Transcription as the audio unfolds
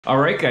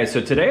Alright guys,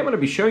 so today I'm going to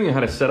be showing you how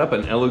to set up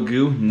an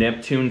Elegoo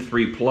Neptune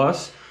 3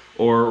 Plus,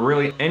 or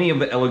really any of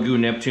the Elegoo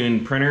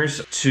Neptune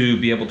printers, to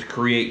be able to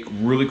create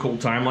really cool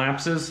time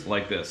lapses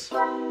like this.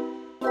 What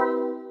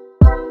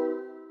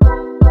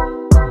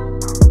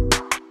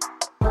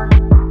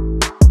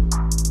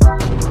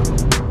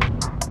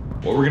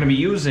we're going to be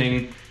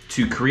using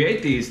to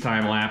create these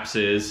time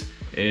lapses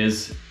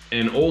is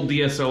an old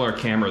DSLR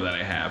camera that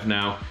I have.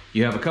 Now,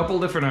 you have a couple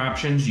different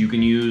options. You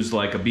can use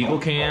like a Beagle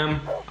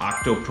Cam,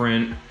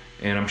 Octoprint,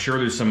 and I'm sure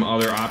there's some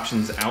other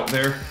options out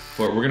there,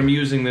 but we're gonna be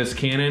using this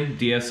Canon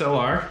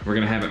DSLR. We're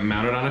gonna have it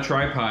mounted on a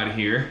tripod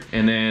here,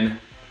 and then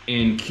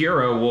in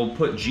Cura, we'll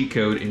put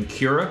G-code in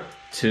Cura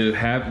to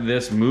have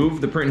this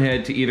move the print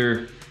head to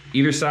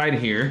either side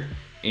here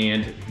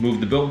and move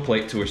the build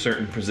plate to a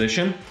certain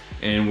position,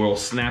 and we'll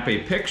snap a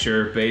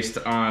picture based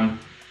on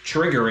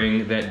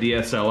triggering that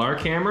DSLR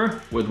camera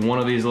with one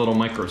of these little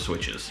micro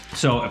switches.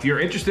 So if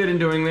you're interested in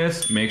doing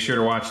this, make sure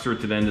to watch through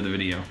to the end of the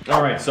video.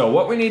 All right, so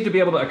what we need to be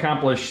able to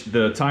accomplish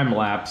the time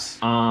lapse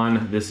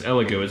on this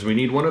Elegoo is we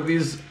need one of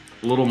these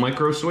little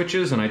micro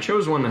switches, and I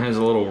chose one that has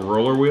a little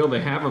roller wheel.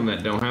 They have them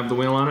that don't have the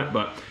wheel on it,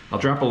 but I'll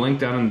drop a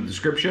link down in the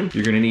description.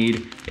 You're gonna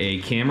need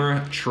a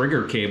camera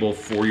trigger cable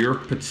for your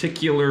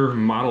particular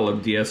model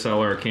of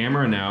DSLR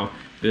camera. Now,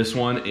 this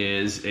one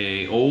is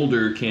a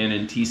older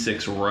Canon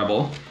T6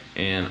 Rebel,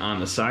 and on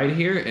the side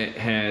here, it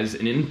has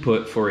an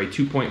input for a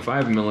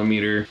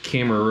 2.5mm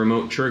camera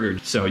remote trigger.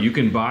 So you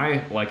can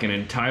buy like an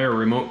entire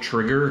remote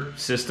trigger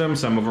system.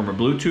 Some of them are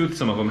Bluetooth,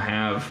 some of them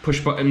have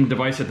push button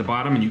device at the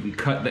bottom, and you can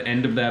cut the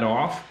end of that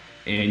off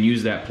and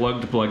use that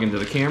plug to plug into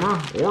the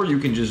camera, or you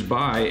can just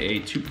buy a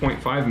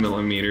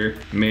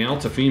 2.5mm male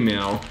to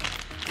female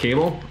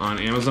cable on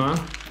Amazon.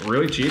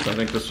 Really cheap. I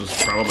think this was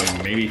probably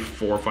maybe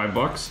 $4 or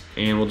 $5,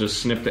 and we'll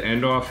just snip the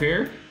end off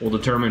here. We'll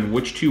determine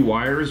which two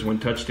wires, when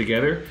touched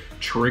together,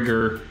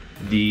 trigger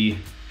the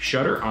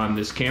shutter on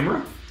this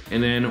camera,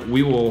 and then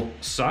we will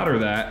solder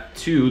that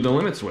to the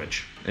limit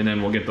switch, and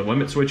then we'll get the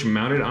limit switch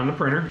mounted on the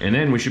printer, and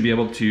then we should be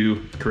able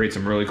to create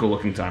some really cool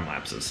looking time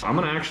lapses. I'm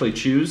gonna actually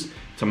choose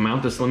to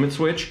mount this limit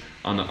switch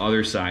on the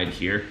other side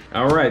here.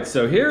 All right,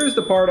 so here's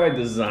the part I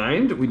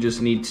designed. We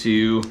just need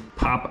to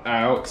pop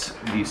out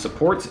the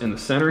supports in the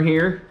center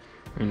here,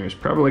 and there's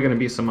probably gonna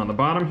be some on the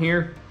bottom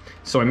here.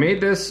 So I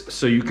made this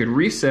so you could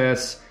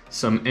recess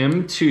some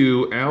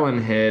M2 Allen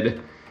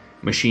head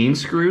machine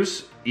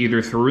screws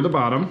either through the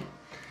bottom,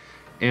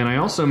 and I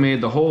also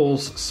made the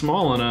holes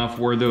small enough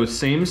where those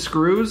same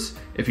screws,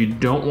 if you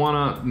don't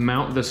wanna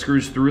mount the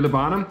screws through the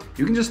bottom,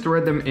 you can just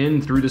thread them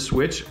in through the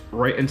switch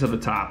right into the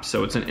top.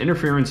 So it's an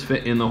interference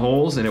fit in the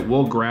holes, and it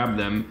will grab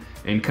them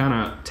and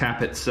kinda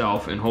tap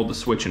itself and hold the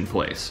switch in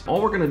place. All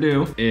we're gonna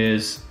do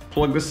is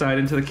plug this side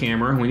into the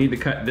camera. We need to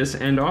cut this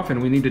end off, and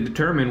we need to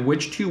determine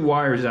which two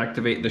wires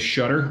activate the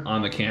shutter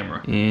on the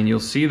camera. And you'll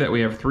see that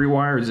we have 3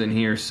 wires in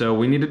here, so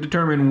we need to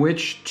determine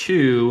which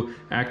two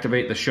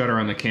activate the shutter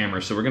on the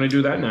camera. So we're gonna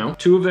do that now.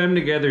 2 of them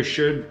together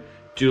should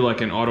do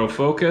like an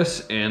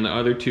autofocus, and the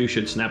other 2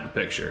 should snap a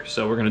picture.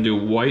 So we're gonna do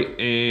white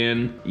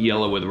and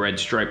yellow with red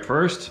stripe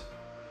first.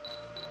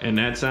 And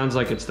that sounds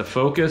like it's the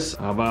focus.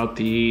 How about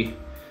the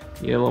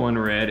yellow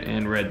and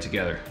red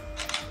together?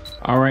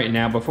 All right,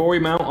 now before we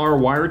mount our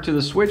wire to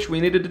the switch, we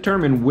need to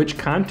determine which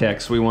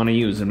contacts we want to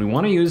use. And we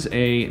want to use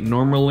a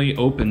normally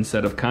open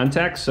set of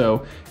contacts,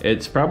 so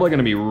it's probably going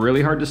to be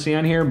really hard to see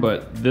on here,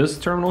 but this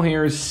terminal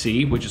here is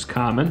C, which is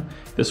common.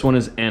 This one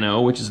is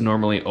NO, which is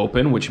normally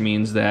open, which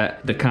means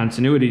that the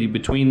continuity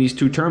between these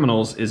 2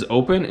 terminals is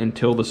open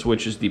until the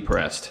switch is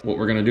depressed. What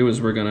we're going to do is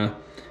we're going to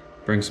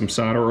bring some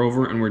solder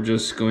over, and we're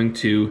just going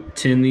to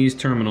tin these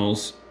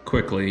terminals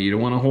quickly. You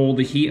don't want to hold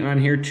the heat on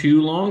here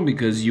too long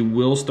because you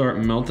will start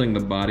melting the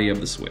body of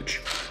the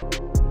switch.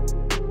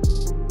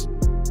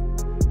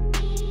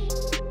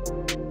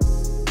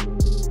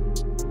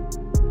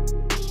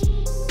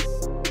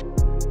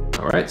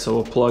 All right, so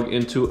we'll plug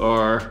into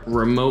our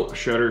remote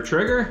shutter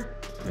trigger,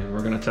 and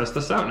we're gonna test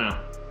this out now.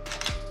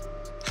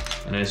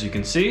 And as you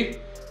can see,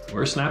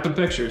 we're snapping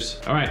pictures.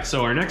 All right,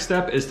 so our next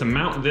step is to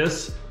mount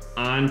this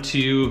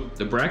onto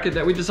the bracket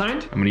that we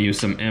designed. I'm gonna use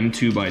some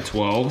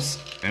M2x12s,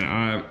 and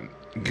I'm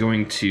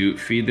going to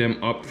feed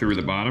them up through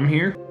the bottom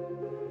here.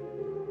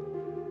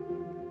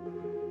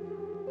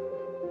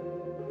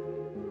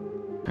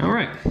 All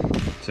right,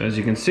 so as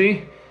you can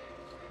see,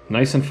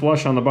 nice and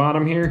flush on the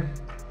bottom here.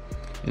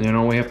 And then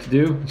all we have to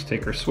do is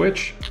take our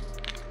switch.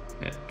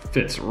 It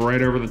fits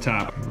right over the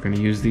top. We're gonna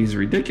use these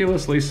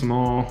ridiculously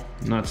small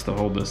nuts to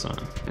hold this on.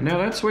 And now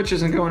that switch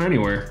isn't going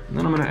anywhere. And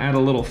then I'm gonna add a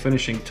little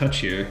finishing touch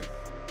here.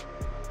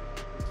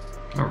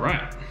 All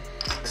right,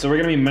 so we're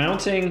gonna be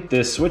mounting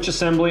this switch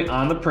assembly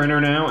on the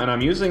printer now, and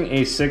I'm using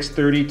a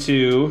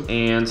 632,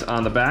 and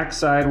on the back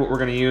side, what we're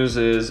gonna use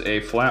is a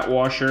flat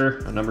washer,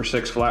 a number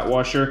 6 flat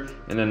washer,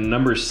 and then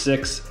number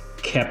 6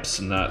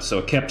 Keps nut. So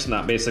a Keps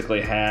nut basically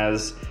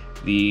has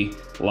the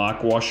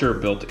lock washer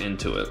built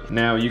into it.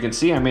 Now you can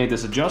see I made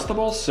this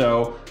adjustable,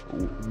 so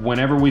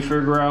whenever we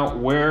figure out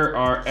where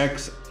our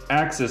X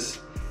axis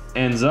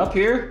ends up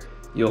here,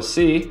 you'll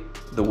see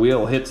the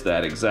wheel hits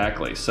that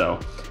exactly. So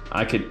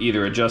I could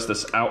either adjust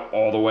this out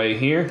all the way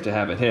here to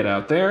have it hit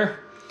out there.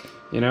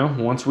 You know,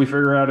 once we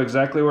figure out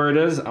exactly where it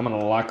is, I'm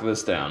gonna lock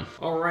this down.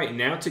 All right,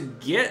 now to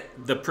get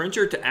the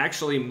printer to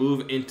actually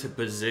move into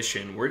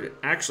position, we're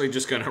actually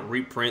just gonna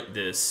reprint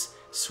this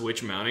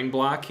switch mounting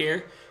block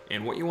here.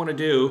 And what you wanna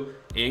do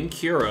in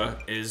Cura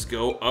is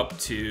go up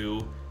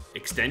to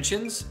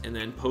extensions and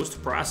then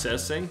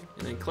post-processing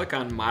and then click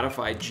on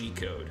modify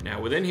G-code.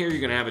 Now within here,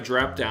 you're gonna have a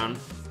drop down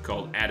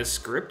called add a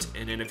script.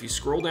 And then if you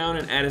scroll down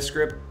and add a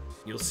script,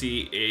 you'll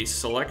see a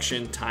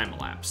selection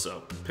time-lapse.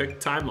 So pick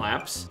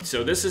time-lapse.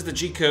 So this is the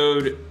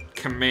G-code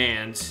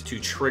command to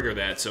trigger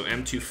that. So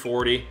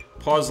M240,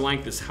 pause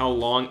length is how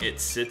long it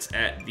sits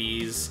at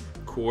these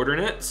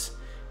coordinates.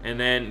 And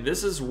then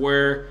this is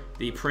where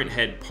the print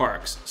head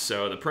parks.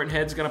 So the print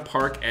head's gonna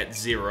park at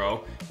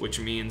 0, which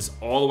means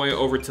all the way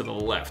over to the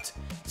left.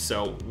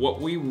 So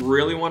what we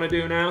really wanna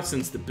do now,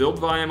 since the build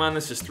volume on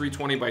this is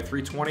 320 by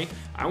 320,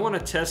 I wanna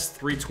test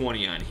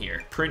 320 on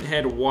here. Print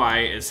head Y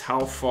is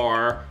how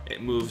far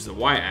it moves the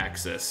Y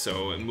axis,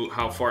 so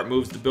how far it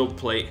moves the build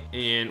plate.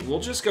 And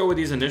we'll just go with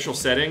these initial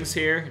settings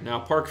here. Now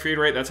park feed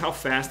rate, that's how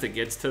fast it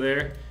gets to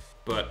there,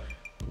 but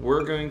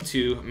we're going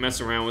to mess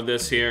around with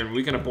this here, and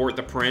we can abort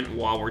the print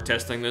while we're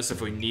testing this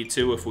if we need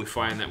to, if we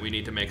find that we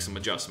need to make some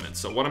adjustments.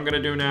 So what I'm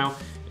gonna do now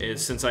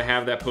is, since I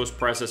have that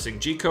post-processing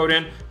G-code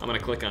in, I'm gonna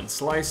click on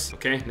slice.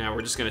 Okay, now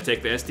we're just gonna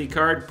take the SD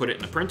card, put it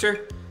in the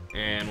printer,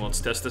 and let's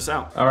test this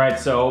out. All right,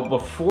 so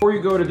before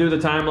you go to do the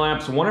time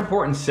lapse, one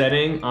important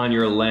setting on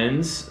your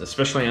lens,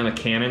 especially on the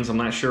Canons, I'm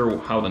not sure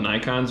how the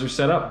Nikons are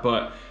set up,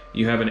 but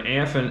you have an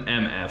AF and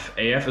MF.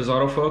 AF is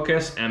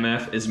autofocus,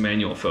 MF is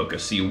manual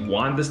focus. So you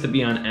want this to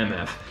be on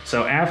MF.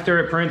 So after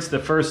it prints the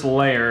first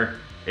layer,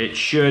 it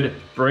should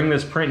bring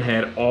this print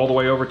head all the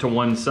way over to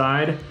one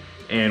side,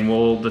 and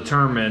we'll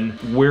determine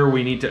where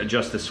we need to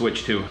adjust the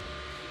switch to.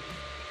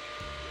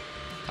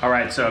 All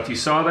right, so if you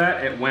saw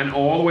that, it went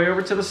all the way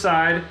over to the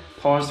side,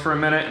 paused for a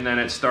minute, and then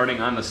it's starting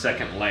on the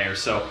second layer.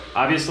 So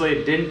obviously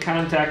it didn't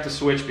contact the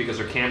switch because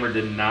our camera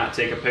did not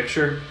take a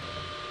picture.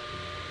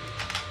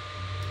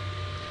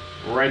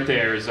 Right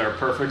there is our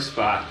perfect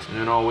spot. And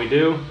then all we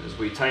do is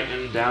we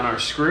tighten down our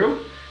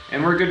screw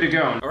and we're good to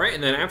go. All right,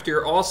 and then after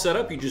you're all set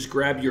up, you just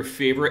grab your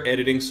favorite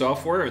editing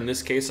software. In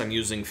this case, I'm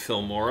using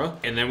Filmora.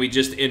 And then we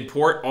just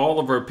import all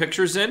of our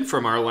pictures in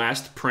from our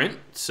last print.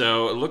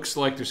 So it looks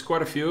like there's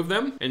quite a few of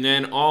them. And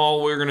then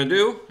all we're gonna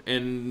do,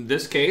 in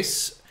this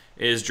case,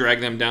 is drag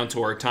them down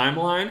to our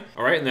timeline.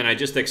 All right, and then I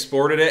just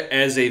exported it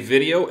as a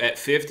video at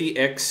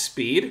 50x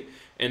speed.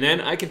 And then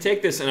I can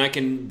take this and I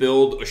can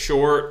build a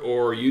short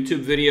or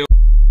YouTube video.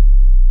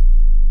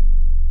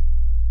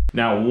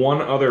 Now,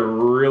 one other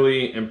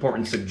really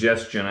important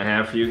suggestion I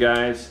have for you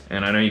guys,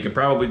 and I know you can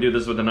probably do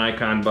this with a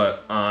Nikon,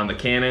 but on the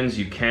Canons,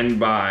 you can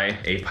buy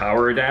a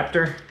power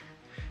adapter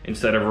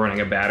instead of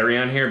running a battery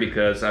on here,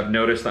 because I've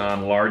noticed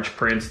on large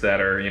prints that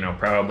are, you know,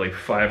 probably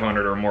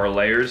 500 or more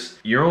layers,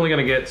 you're only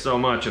gonna get so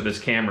much of this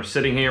camera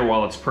sitting here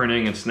while it's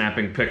printing and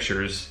snapping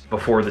pictures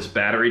before this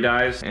battery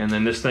dies. And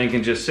then this thing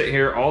can just sit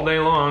here all day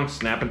long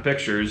snapping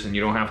pictures, and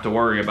you don't have to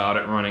worry about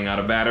it running out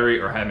of battery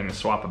or having to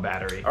swap a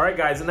battery. All right,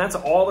 guys, and that's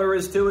all there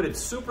is to it. It's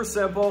super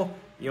simple.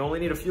 You only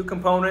need a few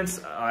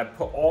components. I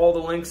put all the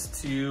links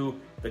to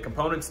the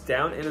components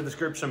down in the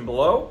description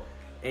below.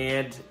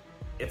 And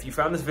if you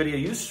found this video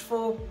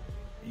useful,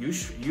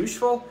 if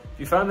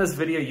you found this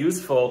video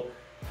useful,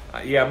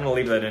 yeah, I'm gonna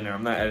leave that in there.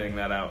 I'm not editing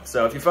that out.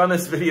 So if you found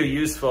this video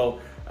useful,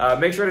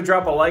 make sure to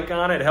drop a like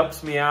on it. It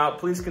helps me out.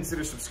 Please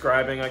consider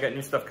subscribing. I got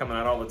new stuff coming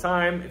out all the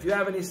time. If you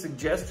have any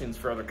suggestions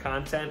for other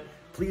content,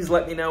 please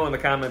let me know in the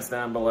comments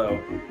down below.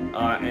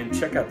 And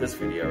check out this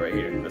video right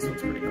here. This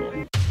one's pretty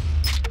cool.